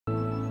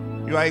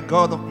You are a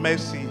God of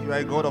mercy. You are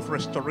a God of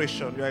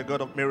restoration. You are a God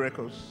of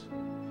miracles.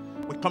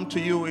 We come to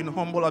you in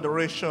humble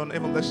adoration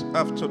even this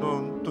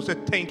afternoon to say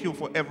thank you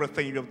for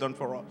everything you have done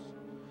for us.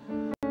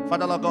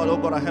 Father, Lord God, oh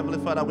God, our Heavenly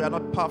Father, we are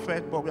not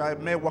perfect, but we are a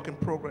mere work in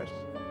progress.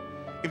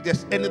 If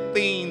there's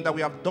anything that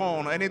we have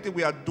done or anything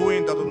we are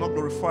doing that does not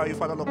glorify you,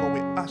 Father, Lord God, we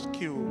ask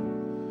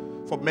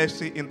you for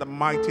mercy in the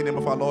mighty name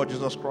of our Lord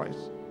Jesus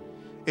Christ.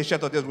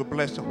 Ancient of days, we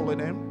bless your holy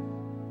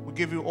name. We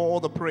give you all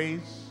the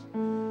praise.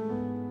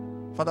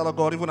 Father, Lord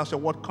God, even as your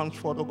word comes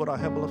forth, oh God, our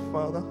Heavenly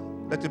Father,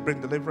 let it bring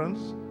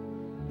deliverance.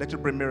 Let it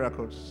bring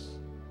miracles.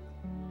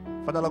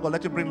 Father, Lord God,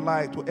 let it bring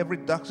light to every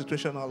dark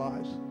situation in our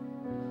lives.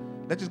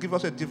 Let it give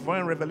us a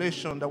divine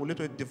revelation that will lead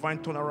to a divine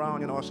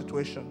turnaround in our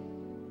situation.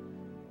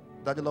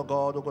 Daddy, Lord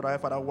God, oh God, our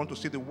Father, I want to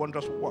see the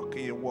wondrous work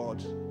in your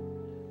word,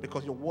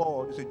 because your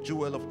word is a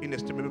jewel of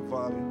inestimable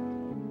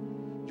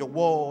value. Your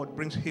word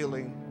brings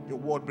healing. Your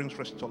word brings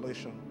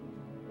restoration.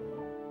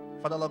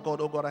 Father, Lord God,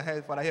 oh God, I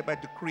hereby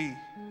decree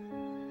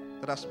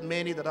that as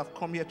many that have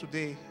come here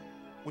today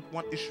with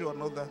one issue or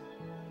another,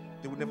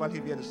 they will never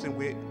leave here the same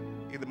way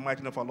in the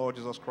mighty name of our Lord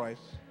Jesus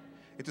Christ.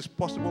 It is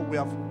possible we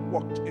have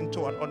walked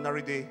into an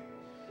ordinary day,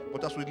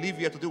 but as we leave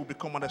here today, will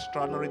become an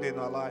extraordinary day in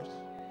our lives.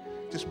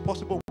 It is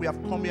possible we have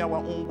come here our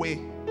own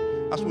way.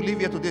 As we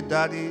leave here today,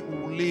 Daddy, we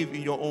will live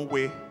in your own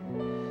way.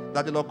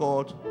 Daddy, Lord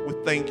God, we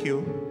thank you.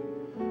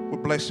 We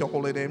bless your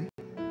holy name.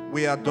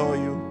 We adore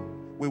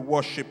you. We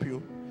worship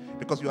you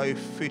because you are a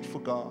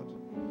faithful God.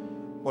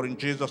 For in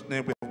Jesus'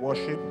 name we have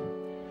worshiped.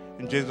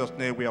 In Jesus'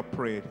 name we have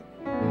prayed.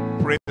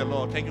 Praise the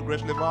Lord. Thank you,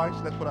 Grace Levites.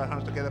 Let's put our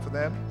hands together for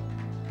them.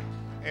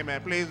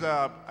 Amen. Please,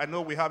 I know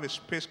we have a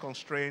space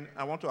constraint.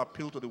 I want to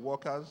appeal to the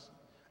workers.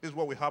 This is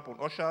what we have on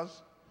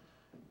ushers.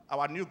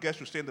 Our new guests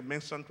should stay in the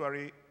main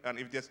sanctuary, and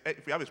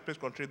if we have a space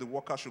constraint, the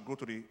workers should go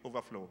to the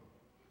overflow.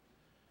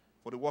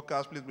 For the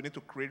workers, please, we need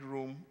to create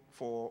room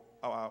for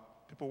our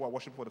people who are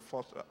worshiping for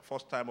the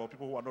first time or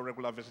people who are not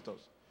regular visitors.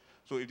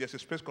 So if there's a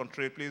space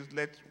constraint, please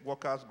let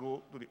workers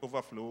go to the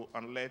overflow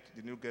and let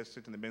the new guests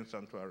sit in the main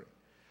sanctuary.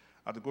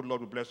 And the good Lord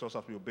will bless us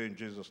as we obey in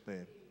Jesus'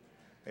 name.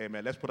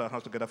 Amen. Let's put our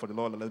hands together for the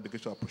Lord and let's begin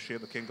to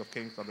appreciate the King of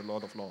Kings and the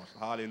Lord of Lords.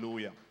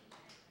 Hallelujah.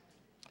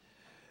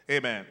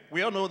 Amen.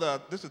 We all know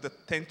that this is the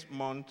 10th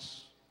month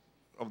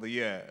of the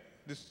year.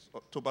 This is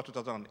October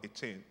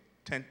 2018,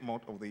 10th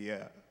month of the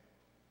year.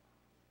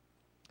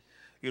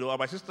 You know,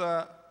 my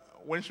sister,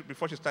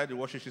 before she started the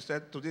worship, she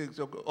said today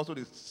is also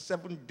the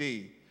 7th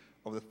day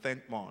of the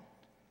 10th month.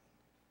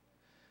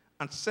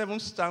 And 7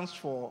 stands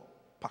for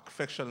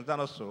perfection. Is that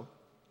also?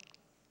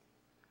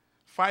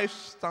 5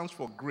 stands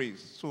for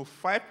grace. So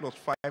 5 plus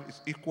 5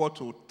 is equal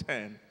to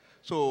 10.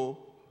 So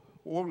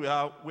what we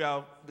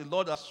have, the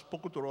Lord has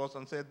spoken to us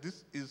and said,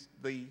 this is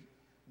the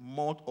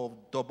month of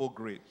double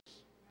grace.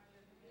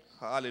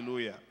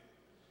 Hallelujah.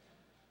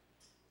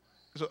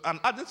 So, and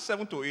adding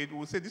 7 to 8, we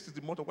will say this is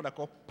the month of what I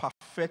call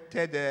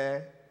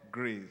perfected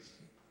grace.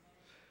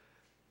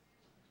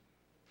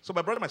 So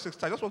my brother, my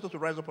sister, I just want us to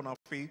rise up on our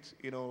feet,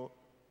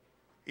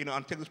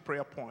 and take this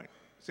prayer point.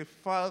 Say,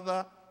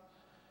 Father,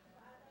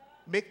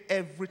 make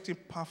everything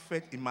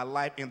perfect in my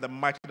life in the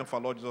mighty name of our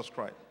Lord Jesus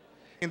Christ.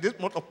 In this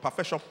month of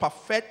perfection,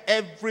 perfect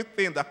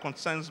everything that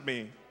concerns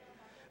me.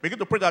 Begin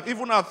to pray that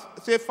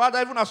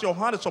Father, even as your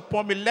hand is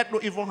upon me, let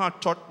no evil hand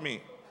touch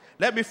me.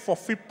 Let me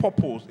fulfill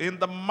purpose in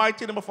the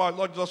mighty name of our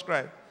Lord Jesus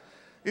Christ.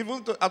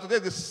 Even today,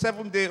 the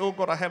 7th day, oh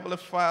God, our Heavenly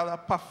Father,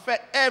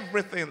 perfect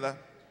everything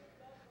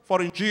for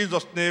in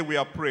Jesus' name we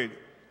are prayed.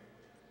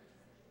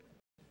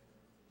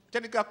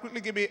 Jenica, quickly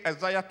give me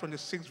Isaiah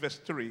 26 verse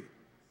 3.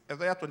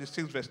 Isaiah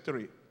 26 verse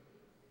 3.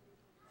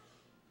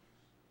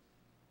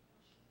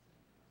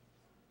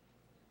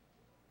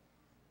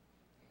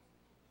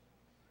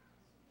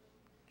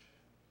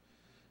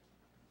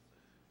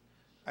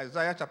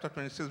 Isaiah chapter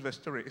 26 verse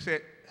 3. It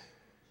said,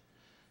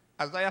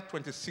 Isaiah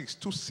 26,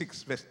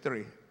 2:6 verse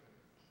 3.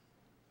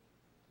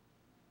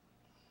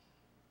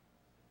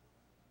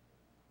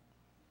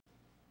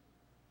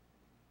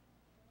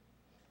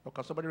 Oh,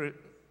 can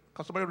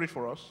somebody read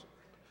for us?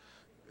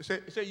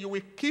 It said, you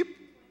will keep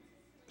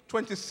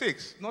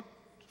 26, not,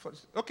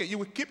 okay, you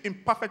will keep in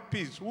perfect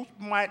peace whose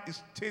mind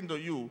is stayed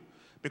on you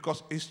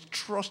because his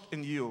trust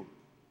in you.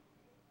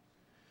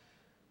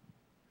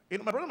 My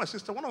brother and my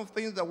sister, one of the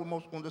things that we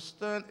must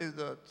understand is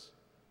that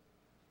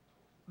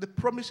the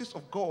promises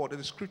of God in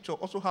the scripture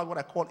also have what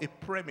I call a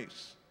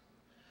premise.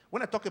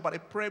 When I talk about a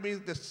premise,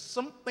 there's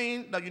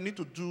something that you need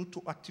to do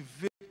to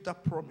activate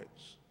that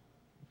promise.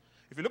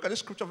 If you look at this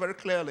scripture very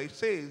clearly, it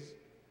says,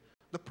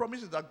 the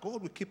promise is that God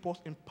will keep us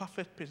in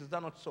perfect peace. Is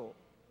that not so?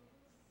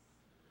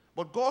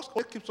 But God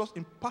only keeps us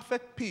in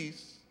perfect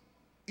peace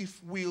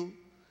if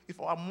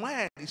our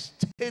mind is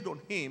stayed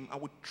on Him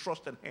and we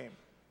trust in Him.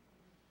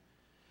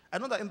 I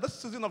know that in this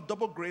season of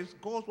double grace,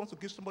 God wants to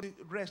give somebody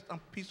rest and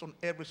peace on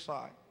every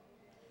side.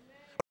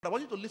 But I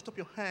want you to lift up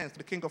your hands to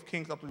the King of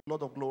Kings and to the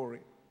Lord of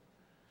Glory.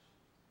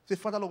 Say,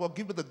 Father, Lord God,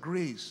 give me the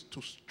grace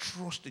to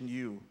trust in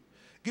you.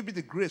 Give me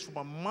the grace for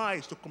my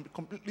mind to be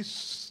completely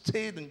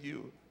stayed in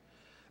you.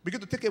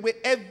 Begin to take away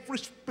every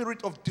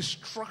spirit of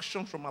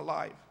distraction from my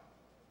life.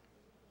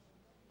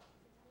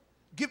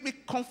 Give me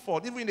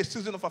comfort, even in a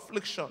season of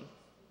affliction.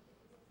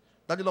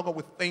 Daddy, Lord God,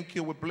 we thank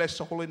you. We bless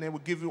your holy name. We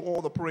give you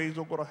all the praise,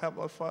 oh God, of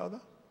heaven, Father.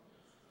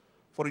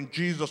 For in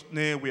Jesus'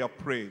 name we have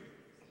prayed.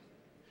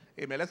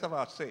 Amen. Let's have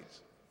our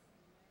seats.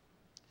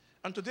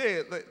 And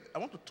today, I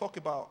want to talk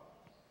about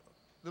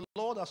the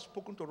Lord has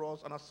spoken to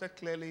us and has said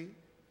clearly,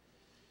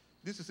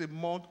 this is a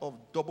month of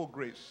double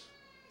grace.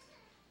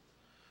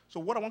 So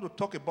what I want to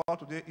talk about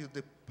today is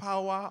the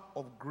power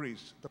of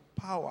grace. The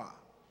power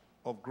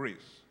of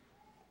grace.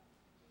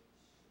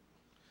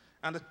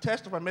 And the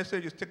text of our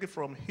message is taken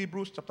from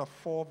Hebrews chapter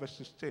 4, verse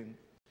 16.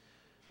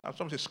 And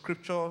some of the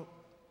scripture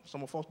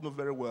some of us know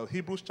very well.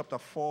 Hebrews chapter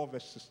 4,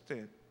 verse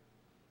 16.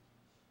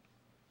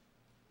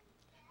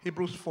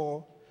 Hebrews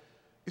 4.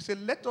 It says,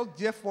 let us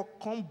therefore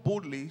come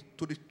boldly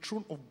to the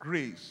throne of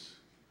grace,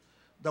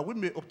 that we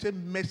may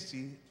obtain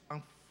mercy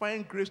and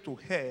find grace to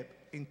help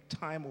in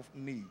time of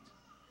need.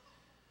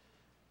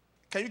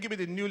 Can you give me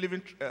the New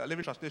Living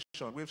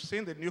Translation? We've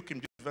seen the New King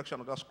James version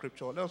of that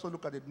scripture. Let's also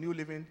look at the New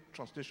Living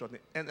Translation,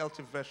 the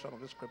NLT version of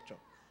the scripture.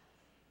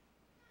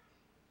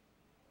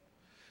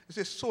 It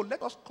says, so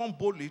let us come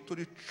boldly to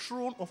the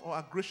throne of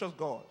our gracious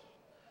God.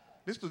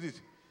 Listen to this.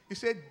 He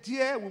said,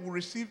 there we will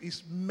receive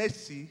his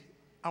mercy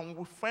and we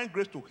will find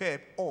grace to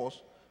help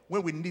us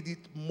when we need it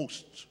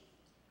most.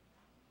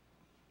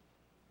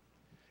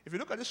 If you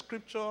look at this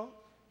scripture,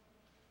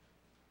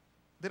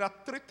 there are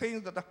three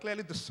things that are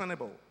clearly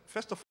discernible.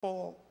 First of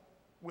all,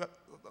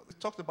 it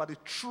talks about the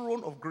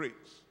throne of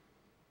grace.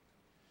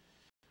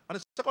 And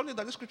the second thing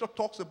that this scripture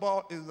talks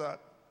about is that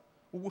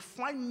we will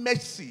find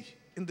mercy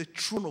in the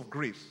throne of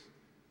grace.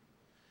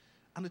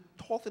 And the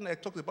third thing that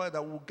it talks about is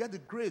that we will get the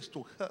grace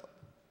to help,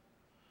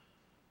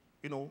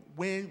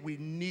 when we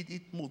need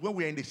it most, when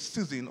we are in the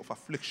season of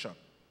affliction.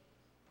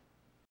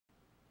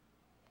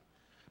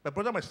 My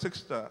brother, my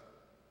sister,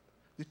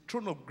 the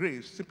throne of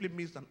grace simply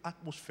means an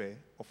atmosphere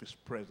of his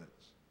presence.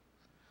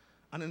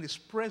 And in his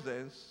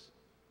presence,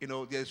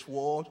 there is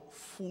what?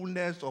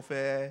 Fullness of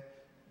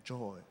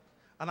joy.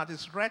 And at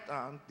his right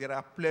hand, there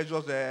are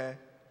pleasures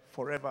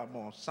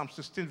forevermore. Psalm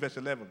 16, verse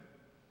 11.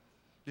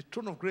 The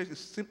throne of grace is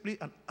simply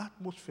an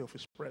atmosphere of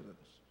his presence.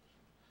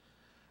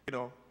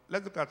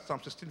 Let's look at Psalm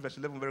 16, verse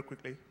 11 very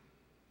quickly.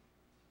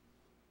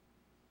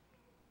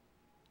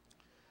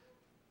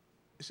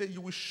 It says,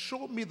 you will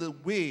show me the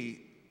way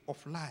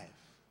of life,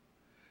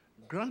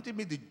 granting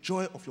me the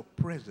joy of your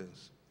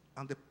presence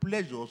and the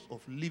pleasures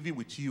of living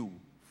with you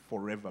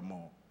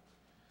forevermore.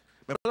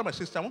 My brother, my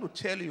sister, I want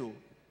to tell you,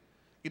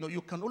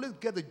 you can always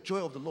get the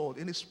joy of the Lord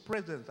in his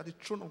presence, at the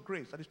throne of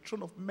grace, at the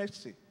throne of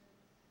mercy.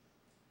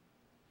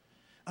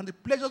 And the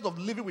pleasures of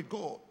living with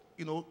God,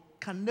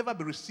 can never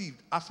be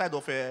received outside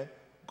of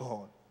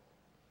God.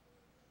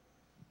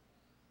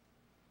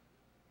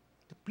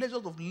 The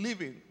pleasures of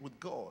living with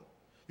God,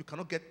 you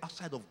cannot get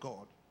outside of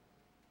God.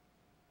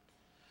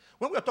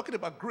 When we are talking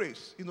about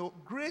grace,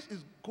 grace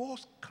is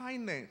God's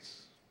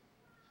kindness,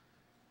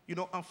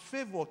 and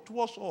favor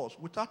towards us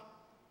without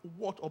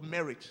what or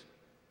merit.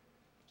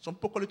 Some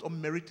people call it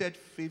unmerited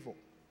favor.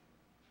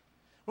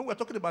 When we are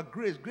talking about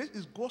grace, grace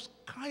is God's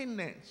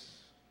kindness,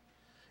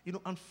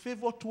 and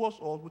favor towards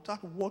us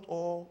without what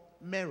or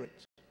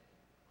merit.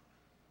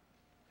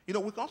 We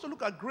can also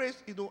look at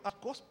grace, as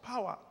God's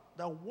power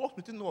that works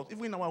within us,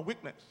 even in our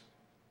weakness.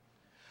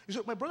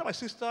 My brother, my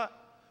sister,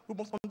 we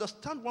must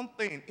understand one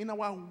thing. In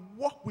our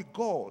walk with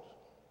God,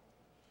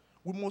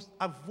 we must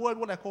avoid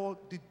what I call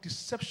the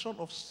deception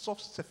of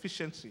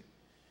self-sufficiency.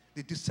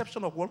 The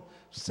deception of what?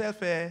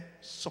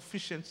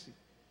 Self-sufficiency.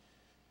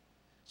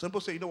 Some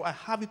people say, I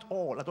have it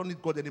all. I don't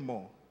need God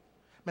anymore.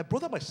 My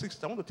brother, my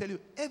sister, I want to tell you,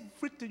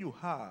 everything you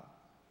have,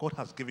 God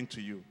has given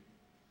to you.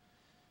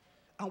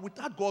 And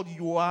without God,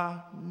 you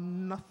are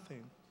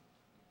nothing.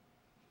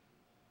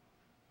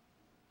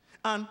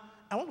 And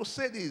I want to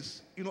say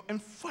this,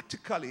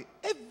 emphatically,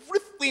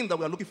 everything that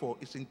we are looking for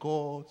is in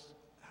God's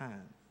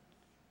hand.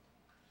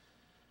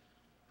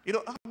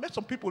 I met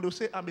some people, they'll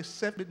say, I'm a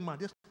self-made man.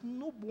 There's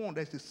no one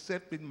that is a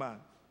self-made man.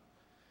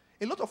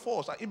 A lot of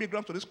us are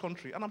immigrants to this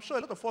country, and I'm sure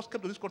a lot of us came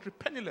to this country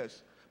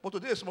penniless. But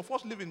today, some of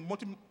us live in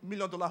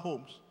multi-million-dollar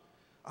homes.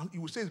 And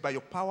you will say it's by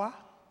your power.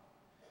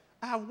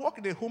 I have worked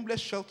in a homeless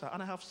shelter,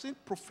 and I have seen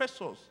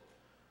professors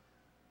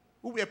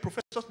who were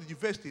professors in the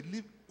university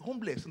live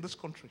homeless in this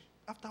country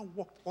after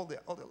worked all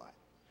their life.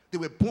 They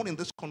were born in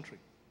this country.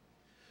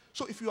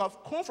 So if you have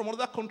come from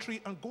another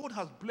country and God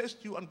has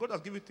blessed you and God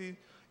has given it to you,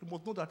 you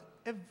must know that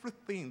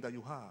everything that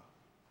you have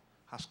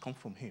has come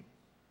from him.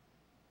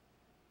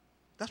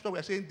 That's why we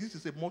are saying this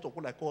is a month of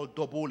what I call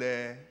double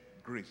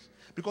grace.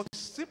 Because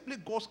it's simply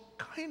God's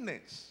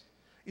kindness,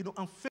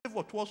 and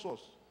favor towards us.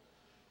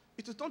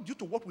 It is not due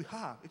to what we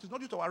have. It is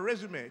not due to our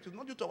resume. It is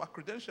not due to our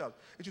credentials.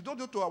 It is not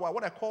due to our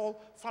what I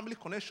call family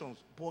connections.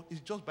 But it's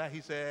just by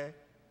his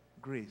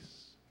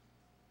grace.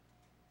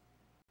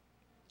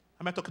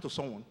 Am I talking to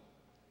someone?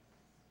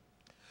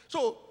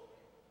 So,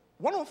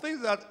 one of the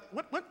things that,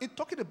 when in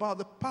talking about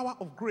the power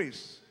of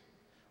grace,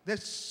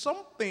 there's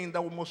something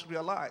that we must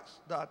realize,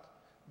 that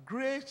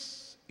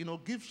grace,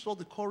 gives us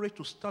the courage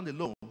to stand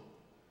alone,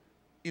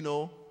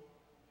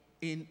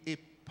 in a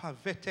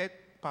perverted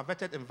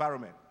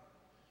environment,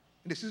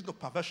 in the season of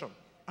perversion.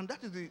 And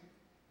that is the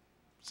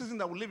season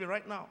that we live in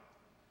right now.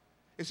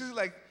 It seems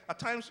like at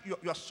times you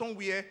are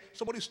somewhere,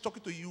 somebody is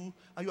talking to you,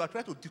 and you are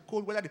trying to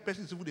decode whether the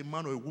person is even a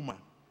man or a woman.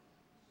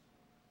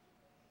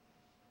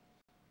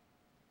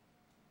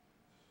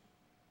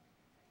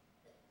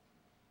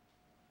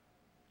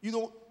 You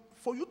know,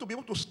 for you to be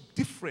able to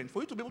different,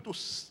 for you to be able to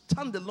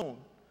stand alone,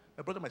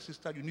 my brother, my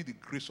sister, you need the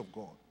grace of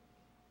God.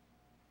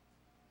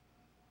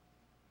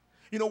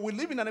 You know, we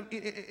live in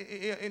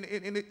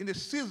a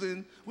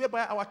season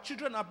whereby our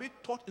children are being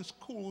taught in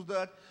schools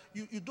that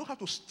you don't have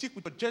to stick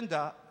with your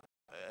gender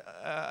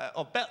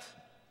of birth.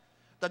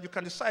 That you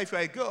can decide if you're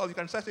a girl, you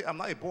can decide, say, I'm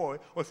not a boy,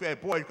 or if you're a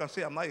boy, you can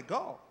say, I'm not a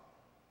girl.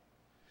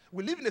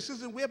 We live in a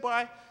season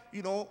whereby,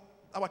 you know,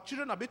 our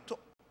children are being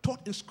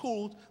taught in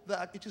schools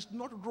that it is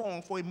not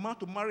wrong for a man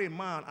to marry a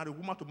man and a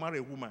woman to marry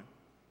a woman.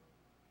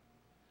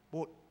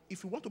 But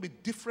if we want to be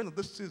different in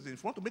this season,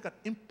 if we want to make an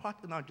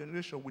impact in our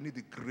generation, we need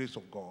the grace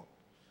of God.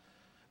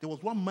 There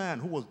was one man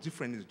who was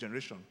different in his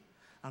generation,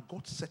 and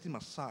God set him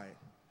aside.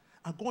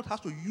 And God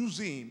has to use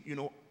him, you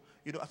know,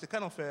 as a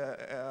kind of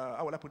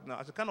how will I put it now,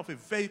 as a kind of a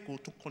vehicle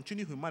to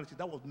continue humanity.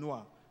 That was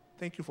Noah.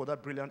 Thank you for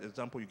that brilliant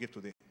example you gave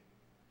today.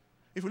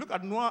 If you look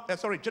at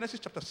Genesis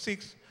chapter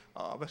 6,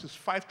 verses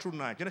 5 through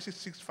 9. Genesis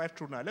 6, 5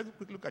 through 9. Let's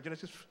quickly look at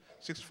Genesis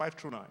 6, 5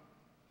 through 9.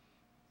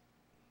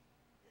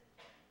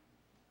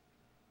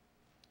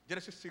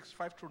 Genesis 6,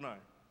 5 through 9.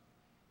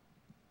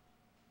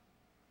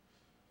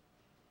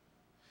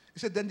 He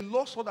said, then the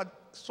Lord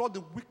saw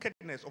the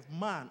wickedness of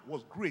man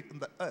was great in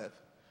the earth,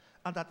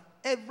 and that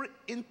every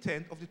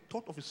intent of the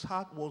thought of his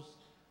heart was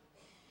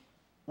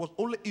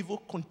only evil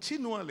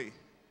continually.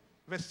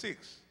 Verse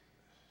 6.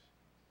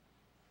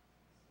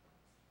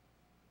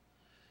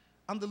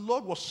 And the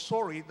Lord was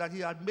sorry that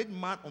he had made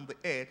man on the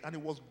earth, and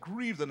he was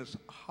grieved in his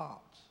heart.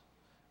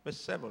 Verse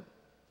 7.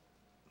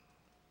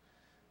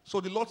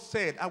 So the Lord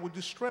said, I will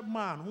destroy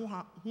man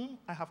whom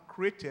I have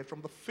created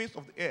from the face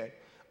of the earth,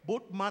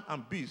 both man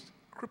and beast,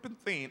 creeping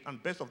thing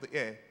and birds of the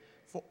air,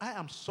 for I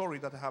am sorry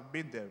that I have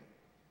made them.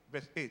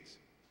 Verse 8.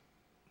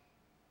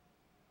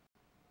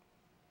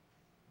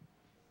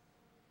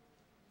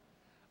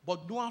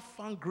 But Noah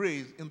found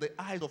grace in the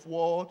eyes of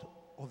what?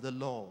 Of the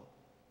Lord.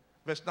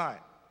 Verse 9.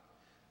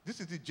 This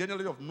is the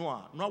genealogy of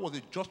Noah. Noah was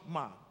a just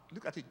man.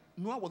 Look at it.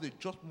 Noah was a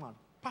just man,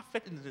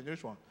 perfect in his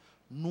generation.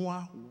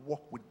 Noah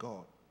walked with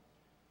God.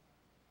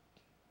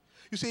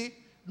 You see,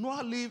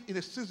 Noah lived in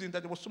a season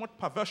that there was so much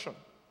perversion.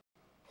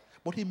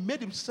 But he made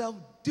himself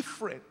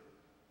different.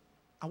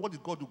 And what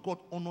did God do? God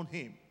honored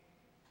him.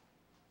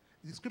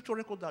 The scripture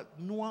records that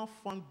Noah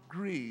found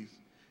grace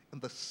in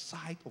the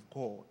sight of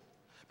God,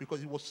 because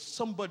he was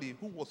somebody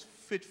who was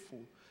faithful.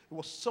 He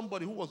was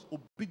somebody who was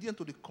obedient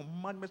to the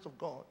commandments of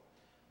God.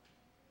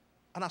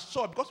 And I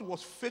saw, because he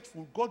was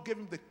faithful, God gave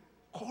him the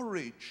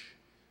courage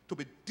to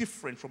be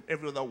different from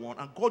every other one.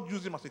 And God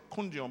used him as a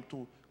conduit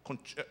for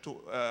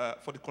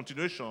the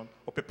continuation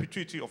or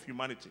perpetuity of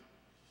humanity.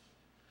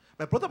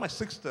 My brother, my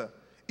sister,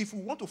 if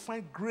we want to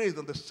find grace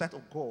in the sight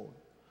of God,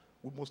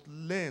 we must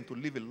learn to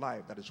live a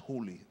life that is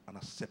holy and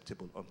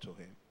acceptable unto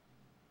him.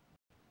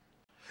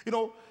 You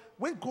know,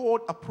 when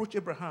God approached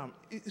Abraham,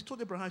 he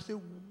told Abraham, he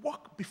said,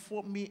 walk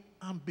before me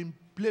and be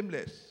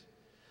blameless.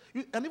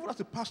 And even as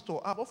a pastor,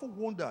 I've often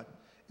wondered,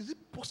 is it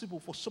possible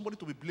for somebody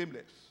to be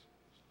blameless?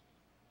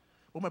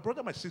 But my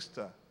brother, my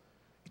sister,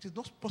 it is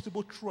not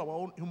possible through our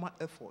own human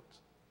effort.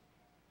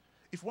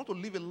 If we want to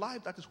live a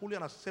life that is holy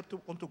and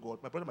acceptable unto God,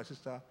 my brother, my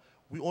sister,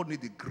 we all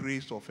need the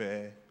grace of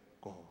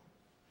God.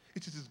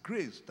 It is his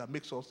grace that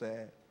makes us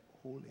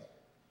holy.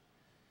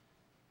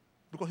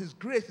 Because his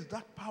grace is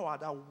that power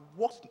that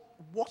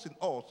works in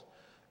us,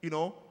 you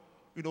know,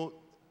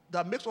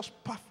 that makes us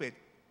perfect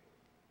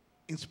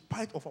in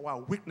spite of our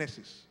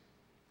weaknesses.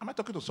 Am I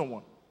talking to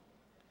someone?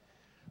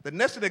 The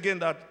next thing again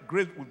that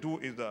grace will do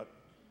is that,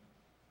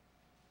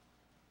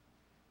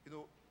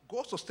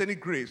 God's sustaining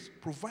grace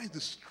provides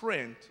the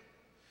strength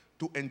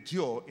to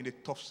endure in a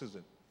tough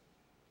season.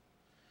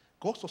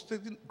 God's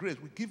sustaining grace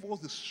will give us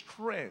the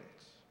strength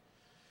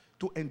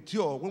to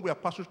endure when we are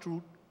passing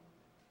through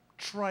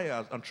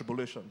trials and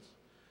tribulations,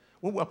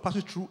 when we are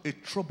passing through a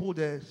troubled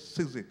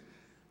season.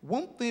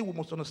 One thing we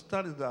must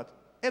understand is that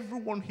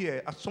everyone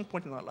here at some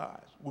point in our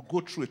lives will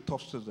go through a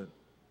tough season.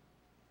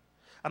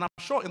 And I'm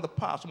sure in the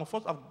past, some of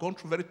us have gone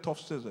through very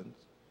tough seasons.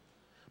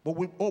 But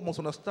we all must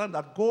understand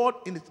that God,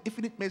 in his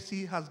infinite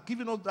mercy, has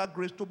given us that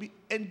grace to be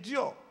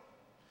endure.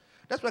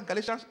 That's why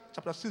Galatians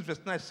chapter 6, verse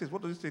 9 says.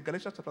 What does it say?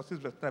 Galatians chapter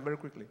 6, verse 9, very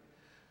quickly.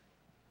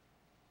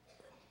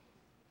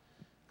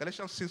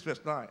 Galatians 6, verse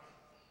 9.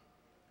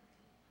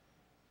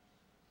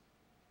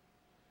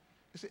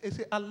 It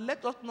says, and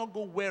let us not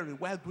go weary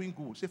while doing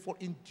good. Say, for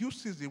in due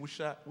season we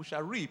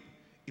shall reap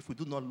if we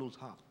do not lose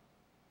heart.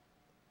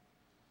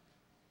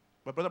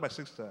 My brother, my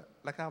sister,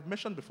 like I have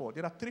mentioned before,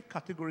 there are three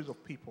categories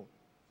of people.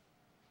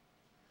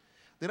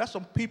 There are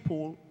some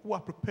people who are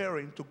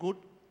preparing to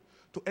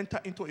enter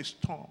into a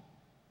storm.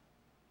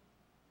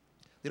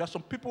 There are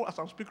some people, as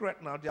I'm speaking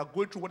right now, they are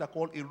going through what I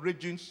call a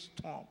raging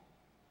storm.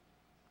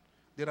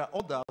 There are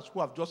others who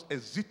have just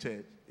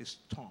exited a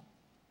storm.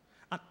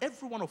 And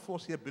every one of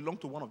us here belong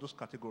to one of those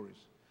categories.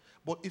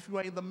 But if you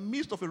are in the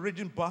midst of a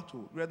raging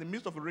battle, you are in the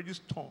midst of a raging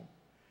storm,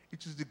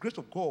 it is the grace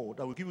of God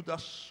that will give you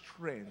that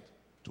strength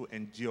to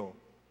endure.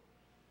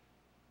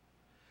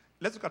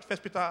 Let's look at 1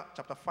 Peter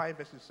chapter 5,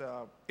 verses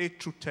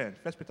 8 through 10.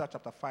 1 Peter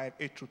chapter 5,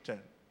 8 through 10.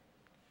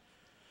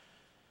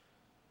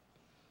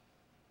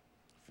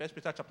 1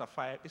 Peter chapter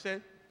 5, it says,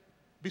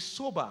 be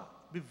sober,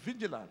 be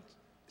vigilant.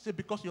 It says,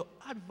 because your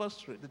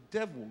adversary, the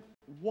devil,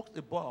 walks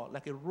about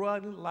like a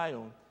roaring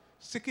lion,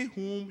 seeking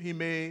whom he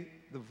may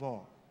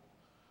devour.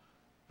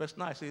 Verse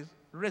 9 says,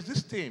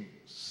 resist him,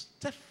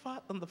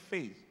 steadfast in the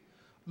faith,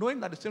 knowing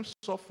that the same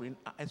suffering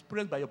are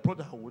experienced by your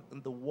brotherhood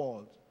in the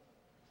world.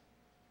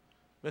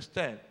 Verse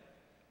 10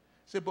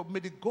 say, but may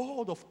the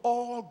God of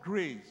all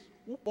grace,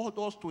 who called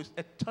us to his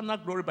eternal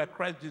glory by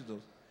Christ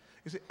Jesus,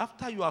 he said,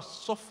 after you have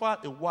suffered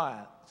a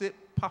while, say,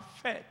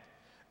 perfect,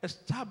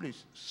 establish,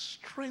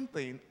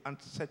 strengthen, and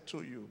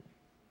settle you.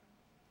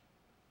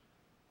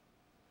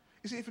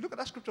 You see, if you look at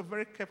that scripture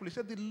very carefully, it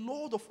said, the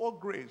Lord of all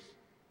grace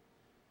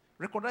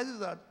recognizes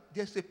that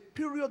there's a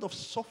period of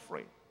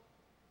suffering.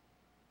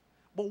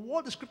 But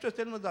what the scripture is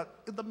telling us that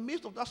in the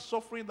midst of that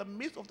suffering, in the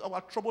midst of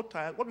our troubled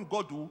time, what will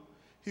God do?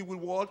 He will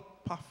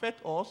what?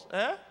 Perfect us.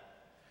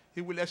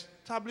 He will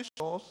establish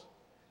us.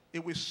 He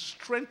will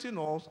strengthen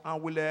us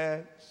and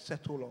will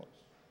settle us.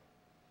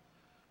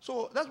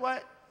 So that's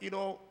why,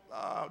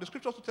 the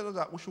scripture also tells us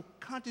that we should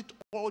count it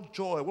all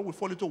joy when we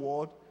fall into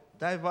what?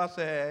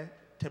 Diverse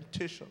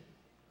temptation.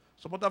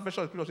 Some other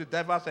version of the scripture says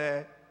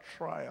diverse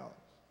trials.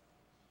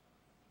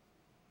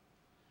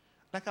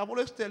 Like I've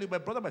always tell you, my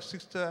brother, my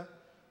sister,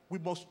 we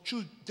must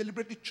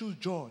deliberately choose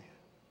joy.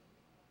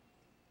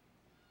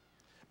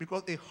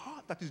 Because a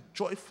heart that is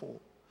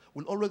joyful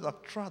will always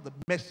attract the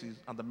mercies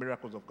and the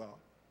miracles of God.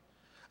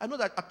 I know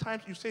that at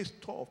times you say it's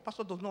tough.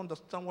 Pastor does not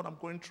understand what I'm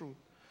going through.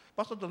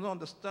 Pastor does not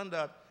understand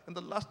that in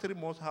the last 3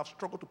 months I have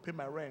struggled to pay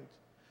my rent.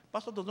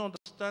 Pastor does not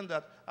understand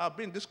that I've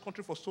been in this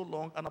country for so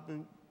long and I've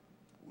been,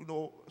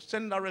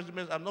 sending out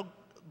resumes. I've not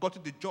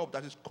gotten the job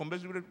that is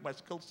commensurate with my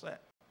skill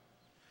set.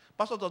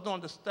 Pastor does not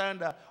understand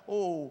that,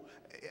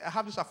 I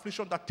have this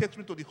affliction that takes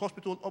me to the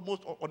hospital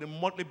almost on a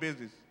monthly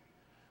basis.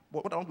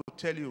 But what I want to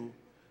tell you,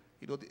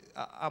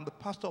 I'm the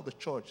pastor of the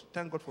church.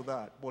 Thank God for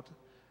that. But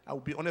I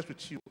will be honest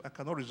with you, I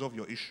cannot resolve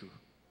your issue.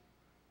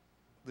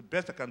 The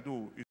best I can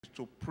do is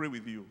to pray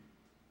with you.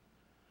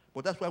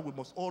 But that's why we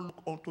must all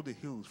look onto the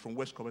hills from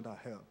whence cometh our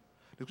help.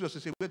 The scripture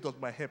says, where does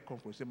my help come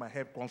from? It says, my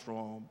help comes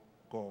from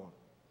God.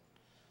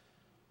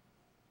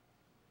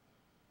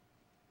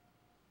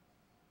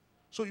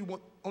 So you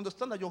must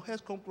understand that your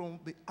help comes from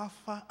the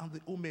Alpha and the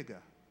Omega,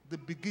 the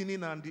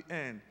beginning and the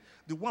end,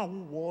 the one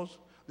who was,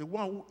 the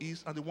one who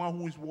is, and the one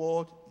who is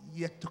what?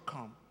 Yet to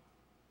come.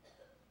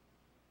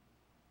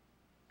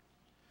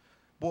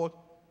 But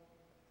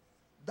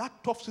that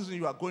tough season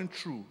you are going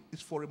through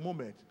is for a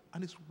moment,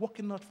 and it's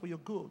working out for your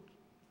good.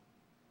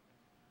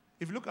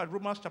 If you look at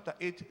Romans chapter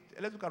 8,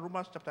 let's look at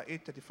Romans chapter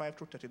 8, 35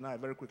 through 39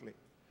 very quickly.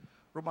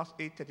 Romans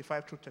 8,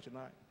 35 through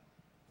 39.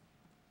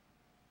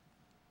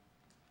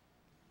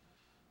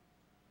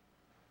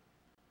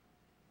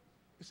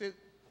 It says,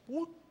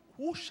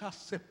 who shall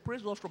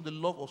separate us from the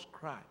love of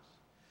Christ?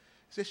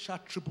 It says, shall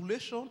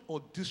tribulation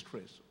or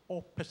distress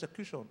or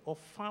persecution or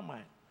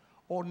famine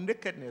or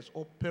nakedness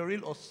or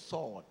peril or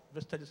sword?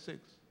 Verse 36.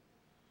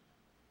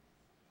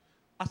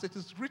 As it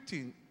is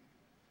written,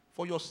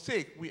 for your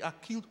sake we are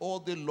killed all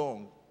day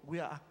long.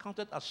 We are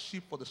accounted as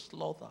sheep for the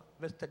slaughter.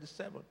 Verse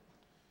 37.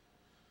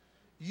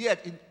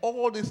 Yet in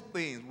all these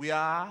things we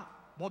are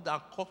more than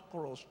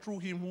conquerors through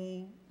him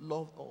who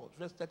loved us.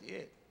 Verse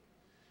 38.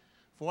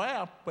 For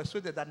I am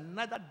persuaded that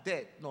neither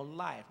death, nor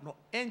life, nor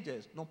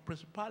angels, nor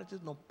principalities,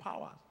 nor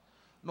powers,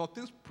 nor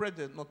things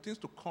present, nor things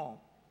to come,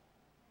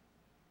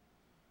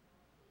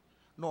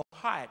 nor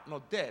height,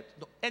 nor depth,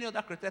 nor any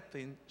other created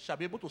thing shall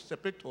be able to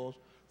separate us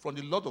from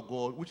the Lord of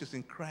God, which is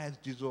in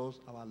Christ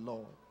Jesus our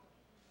Lord.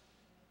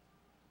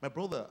 My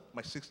brother,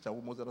 my sister,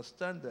 we must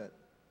understand that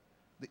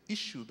the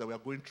issues that we are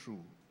going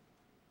through,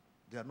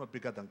 they are not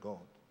bigger than God.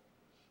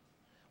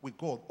 With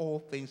God, all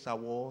things are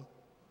all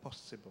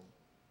possible.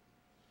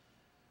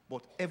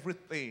 But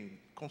everything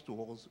comes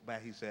to us by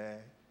his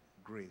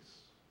grace.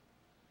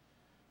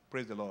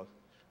 Praise the Lord.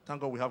 Thank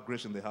God we have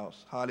grace in the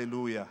house.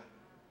 Hallelujah.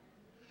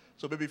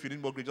 So maybe if you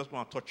need more grace, just go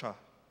and touch her.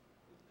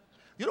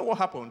 You know what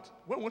happened?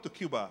 When we went to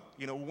Cuba,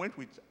 we went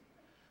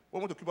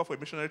to Cuba for a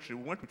missionary trip.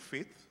 We went with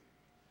faith,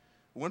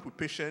 we went with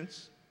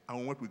patience,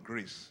 and we went with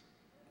grace.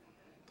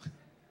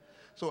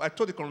 So I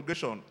told the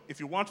congregation,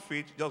 if you want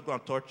faith, just go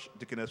and touch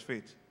Deaconess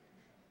Faith.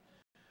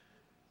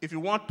 If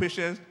you want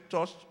patience,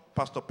 touch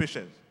Pastor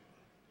Patience.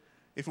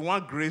 If you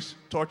want grace,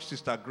 touch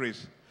Sister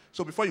Grace.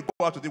 So before you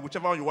go out today,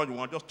 whichever one you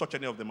want, just touch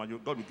any of them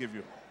and God will give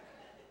you.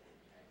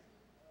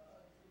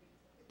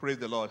 Praise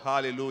the Lord.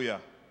 Hallelujah.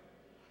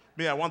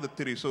 Me, I want the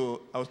 3,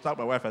 so I'll start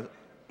my wife as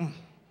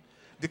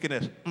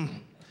Deaconess,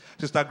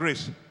 Sister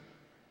Grace.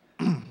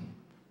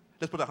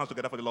 Let's put our hands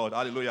together for the Lord.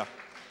 Hallelujah.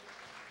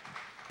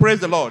 Praise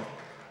the Lord.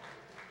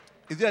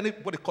 Is there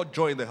anybody called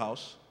Joy in the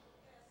house?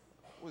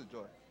 Who is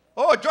Joy?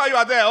 Oh, Joy, you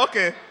are there.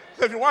 Okay.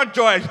 So if you want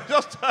Joy,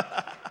 just...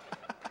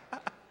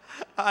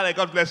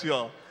 God bless you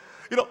all.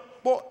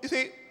 But you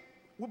see,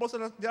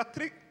 there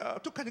are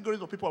two categories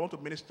of people I want to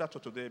minister to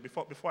today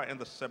before I end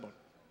the sermon.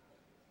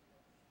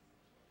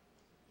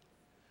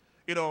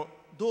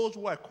 Those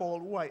what I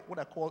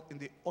call in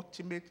the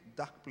ultimate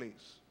dark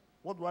place.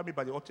 What do I mean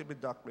by the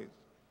ultimate dark place?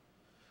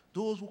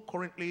 Those who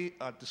currently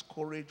are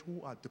discouraged,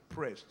 who are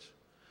depressed.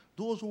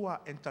 Those who are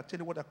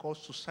entertaining what I call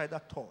suicidal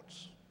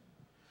thoughts.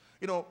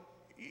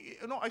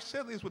 I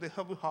say this with a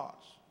heavy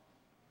heart.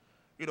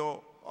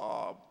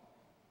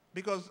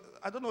 Because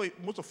I don't know if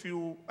most of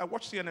you, I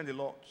watch CNN a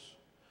lot.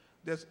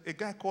 There's a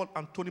guy called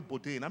Anthony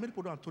Bourdain. How many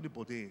people know Anthony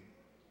Bourdain?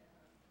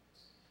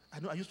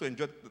 I used to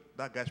enjoy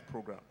that guy's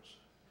programs.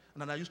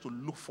 And then I used to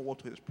look forward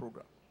to his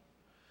program.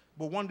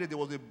 But one day there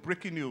was a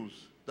breaking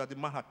news that the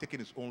man had taken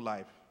his own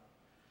life.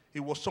 He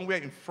was somewhere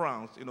in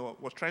France,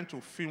 was trying to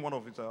film one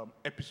of his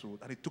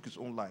episodes, and he took his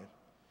own life.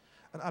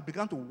 And I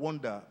began to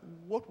wonder,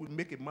 what would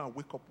make a man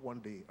wake up one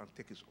day and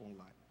take his own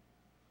life?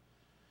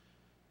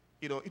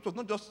 It was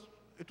not just,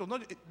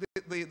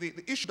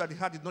 the issue that he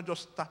had did not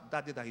just start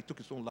that day that he took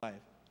his own life,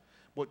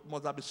 but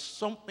must have been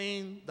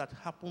something that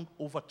happened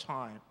over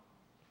time.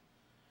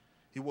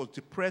 He was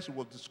depressed, he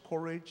was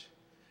discouraged,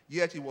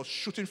 yet he was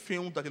shooting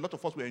films that a lot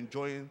of us were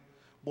enjoying,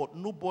 but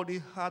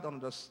nobody had an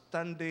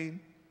understanding,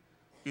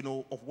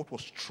 of what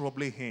was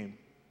troubling him.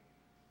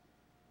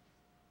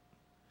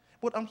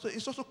 But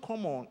it's also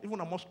common, even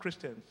amongst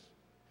Christians.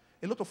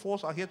 A lot of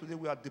us are here today,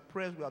 we are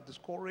depressed, we are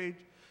discouraged,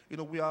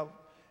 we have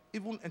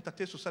even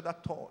entertained suicidal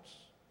thoughts.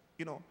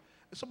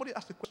 Somebody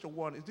asked the question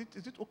one,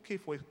 is it okay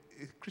for a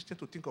Christian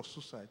to think of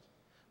suicide?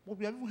 But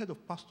we have even heard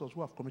of pastors who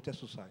have committed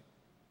suicide.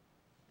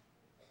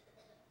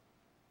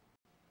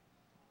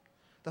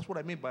 That's what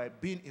I mean by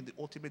being in the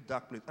ultimate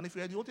dark place. And if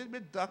you're in the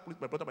ultimate dark place,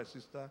 my brother, my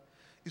sister,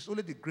 it's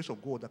only the grace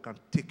of God that can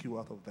take you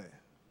out of there.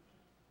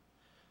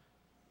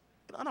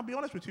 And I'll be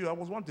honest with you, I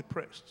was one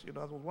depressed. I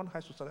was one high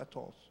suicidal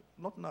thoughts.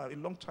 Not now, a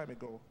long time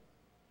ago.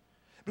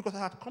 Because I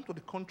had come to the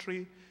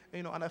country,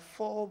 and I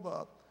felt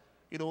that,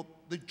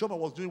 the job I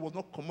was doing was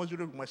not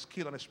commensurate with my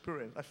skill and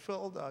experience. I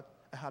felt that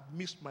I had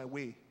missed my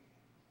way.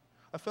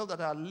 I felt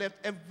that I had left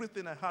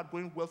everything I had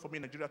going well for me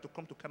in Nigeria to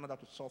come to Canada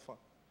to suffer.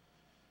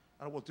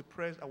 And I was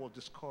depressed, I was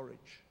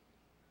discouraged.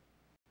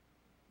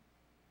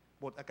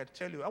 But I can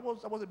tell you, I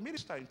was a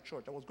minister in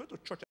church. I was going to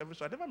church every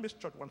Sunday. I never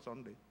missed church one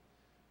Sunday.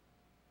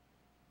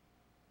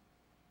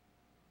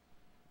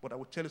 But I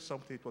will tell you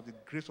something, it was the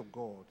grace of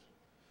God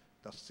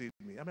that saved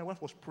me. And my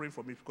wife was praying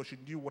for me because she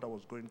knew what I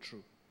was going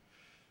through.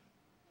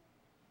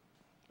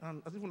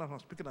 And as even as I'm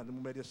speaking at the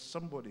moment, there's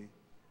somebody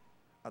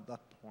at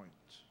that point.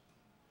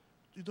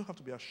 You don't have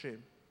to be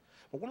ashamed.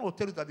 But what I will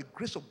tell you is that the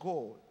grace of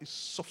God is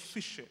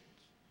sufficient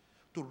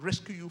to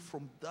rescue you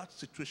from that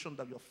situation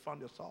that you have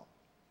found yourself.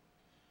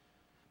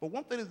 But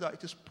one thing is that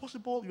it is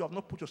possible you have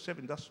not put yourself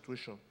in that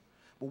situation.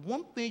 But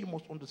one thing you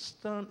must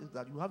understand is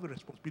that you have a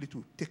responsibility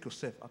to take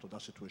yourself out of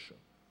that situation.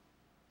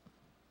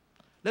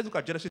 Let's look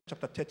at Genesis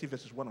chapter 30,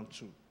 verses 1 and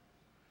 2.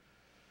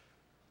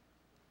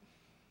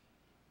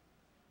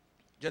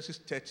 Genesis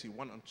 30,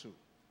 1 and 2.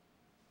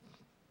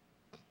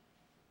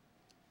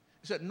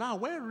 He said, now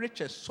when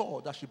Rachel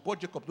saw that she bore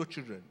Jacob no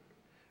children,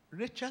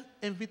 Rachel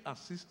envied her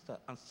sister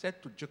and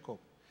said to Jacob,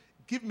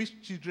 give me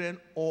children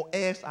or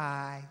else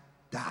I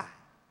die.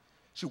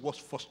 She was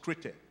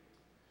frustrated.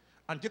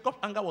 And Jacob's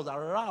anger was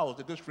aroused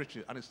against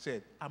Rachel, and he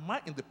said, am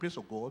I in the place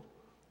of God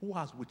who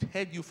has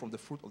withheld you from the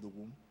fruit of the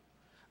womb?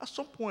 At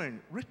some point,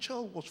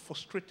 Rachel was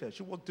frustrated.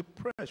 She was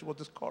depressed. She was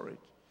discouraged.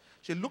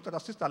 She looked at her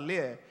sister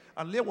Leah,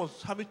 and Leah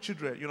was having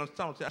children. You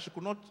understand? And she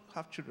could not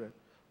have children.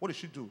 What did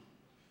she do?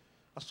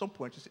 At some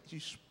point, she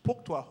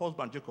spoke to her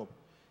husband, Jacob.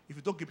 If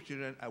you don't give me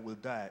children, I will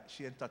die.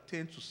 She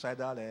entertained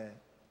suicidal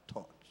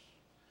thoughts.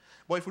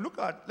 But if you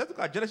let's look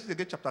at Genesis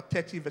again, chapter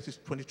 30, verses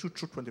 22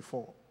 through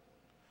 24.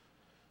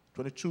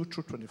 22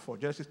 through 24.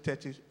 Genesis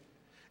 30.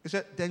 He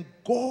said, then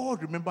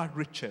God remembered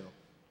Rachel.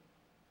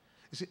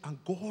 He said, and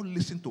God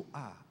listened to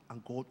her,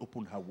 and God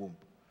opened her womb.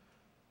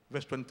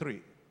 Verse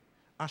 23.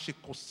 And she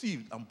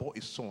conceived and bore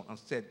a son, and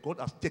said, God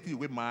has taken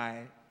away my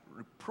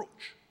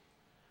reproach.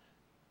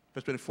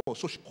 Verse 24.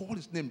 So she called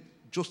his name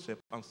Joseph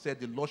and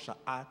said, the Lord shall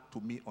add to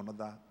me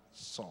another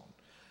son.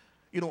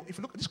 If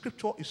you look at the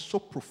scripture, it's so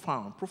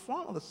profound.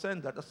 Profound in the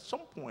sense that at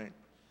some point,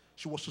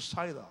 she was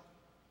suicidal.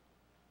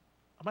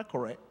 Am I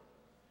correct?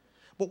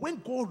 But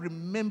when God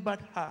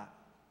remembered her,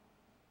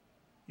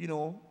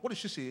 what did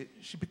she say?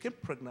 She became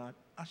pregnant,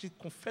 and she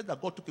confessed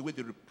that God took away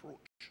the reproach.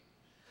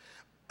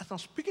 As I'm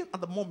speaking at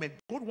the moment,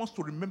 God wants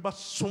to remember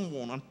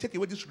someone and take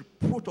away this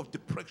reproach of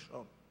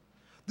depression,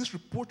 this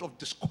reproach of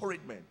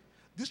discouragement,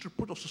 this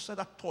reproach of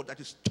suicidal thought that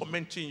is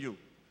tormenting you.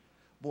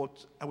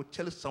 But I will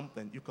tell you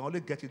something, you can only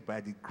get it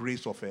by the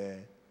grace of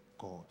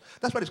God.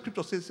 That's why the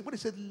scripture says, when it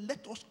says,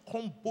 let us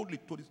come boldly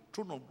to the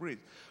throne of grace.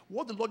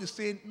 What the Lord is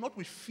saying, not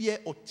with fear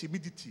or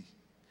timidity.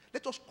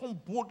 Let us come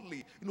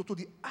boldly, to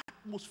the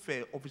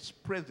atmosphere of his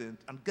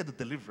presence and get the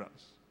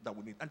deliverance that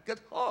we need and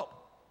get help.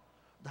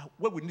 that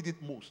where we need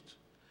it most.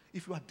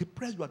 If you are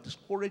depressed, you are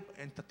discouraged,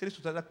 entertaining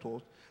suicidal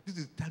thoughts, this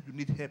is the time you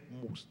need help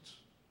most.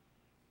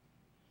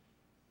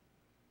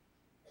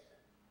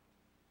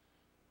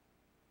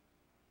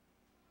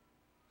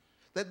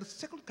 Then the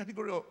second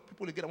category of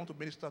people again I want to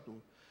minister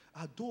to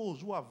are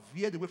those who are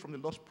veered away from the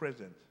Lord's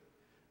presence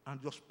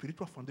and your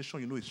spiritual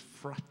foundation, is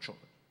fractured.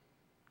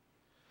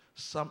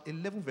 Psalm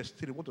 11 verse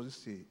 3, what does it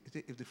say? It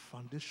says, if the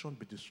foundation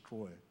be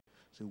destroyed,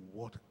 say,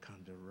 what can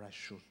the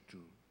righteous do?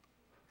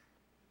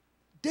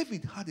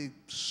 David had a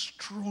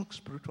strong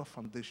spiritual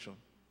foundation.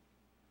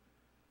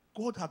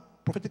 God had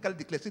prophetically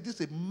declared, say, this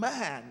is a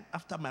man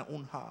after my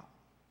own heart.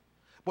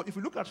 But if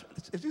you look at,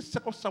 is this 2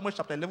 Samuel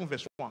chapter 11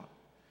 verse 1?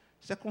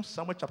 2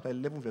 Samuel chapter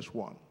 11 verse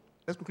 1.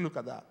 Let's quickly look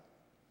at that.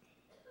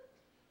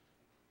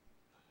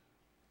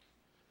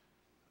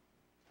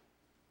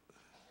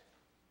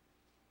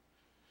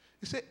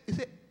 He said,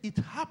 it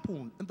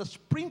happened in the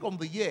spring of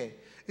the year.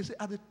 He said,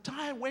 at the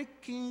time when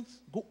kings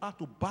go out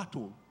to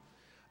battle,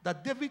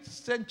 that David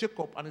sent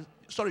Joab and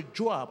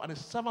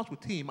his servants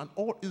with him and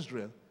all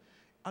Israel,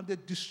 and they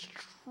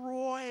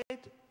destroyed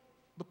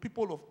the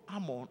people of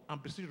Ammon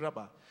and besieged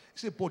Rabbah. He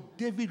said, but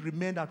David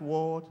remained at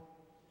what?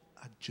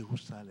 At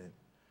Jerusalem.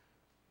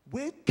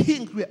 When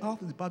kings were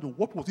out in the battle,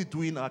 what was he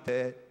doing at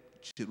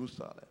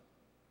Jerusalem?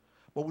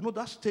 But we know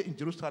that stay in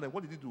Jerusalem,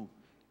 what did he do?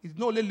 It did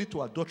not only lead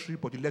to adultery,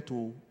 but it led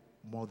to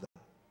murder.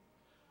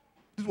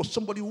 This was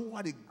somebody who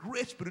had a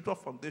great spiritual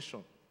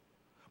foundation.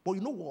 But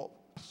you know what?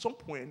 At some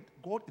point,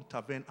 God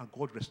intervened and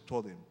God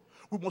restored him.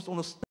 We must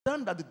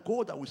understand that the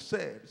God that we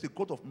serve is a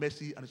God of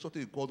mercy and it's also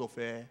a God of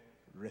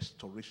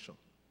restoration.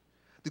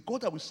 The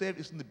God that we serve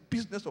is in the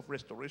business of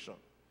restoration.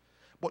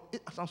 But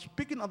as I'm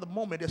speaking at the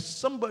moment, there's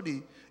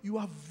somebody, you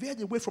are veered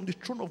away from the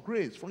throne of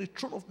grace, from the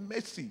throne of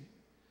mercy.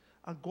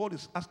 And God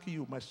is asking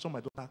you, my son,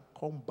 my daughter,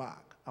 come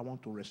back. I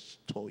want to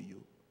restore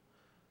you.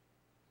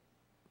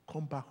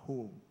 Come back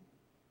home.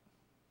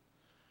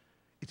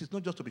 It is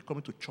not just to be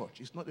coming to church.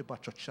 It's not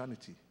about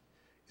churchianity.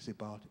 It's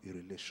about a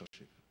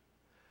relationship.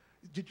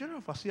 The general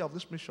overseer of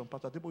this mission,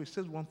 Pastor Debo, he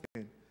says one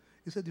thing.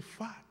 He said, the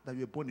fact that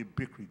you were born in a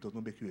bakery does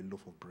not make you a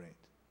loaf of bread.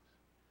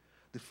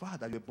 The fact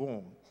that you were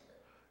born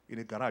in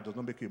a garage does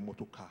not make you a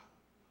motor car.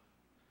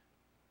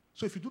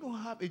 So if you do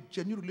not have a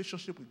genuine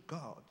relationship with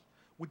God,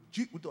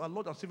 with our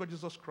Lord and Savior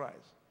Jesus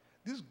Christ,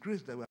 this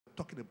grace that we are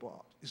talking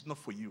about is not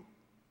for you.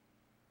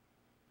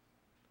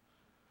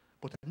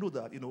 But I know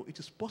that, it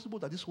is possible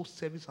that this whole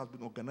service has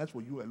been organized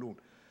for you alone.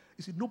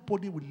 You see,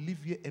 nobody will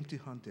leave here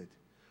empty-handed.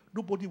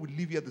 Nobody will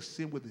leave here the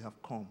same way they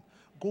have come.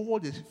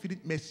 God is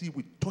feeling mercy,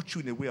 will touch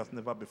you in a way as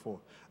never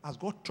before. As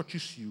God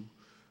touches you,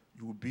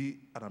 you will be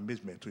an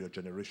amazement to your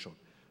generation.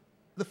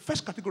 The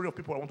first category of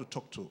people I want to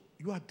talk to,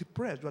 you are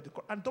depressed,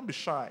 and don't be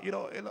shy.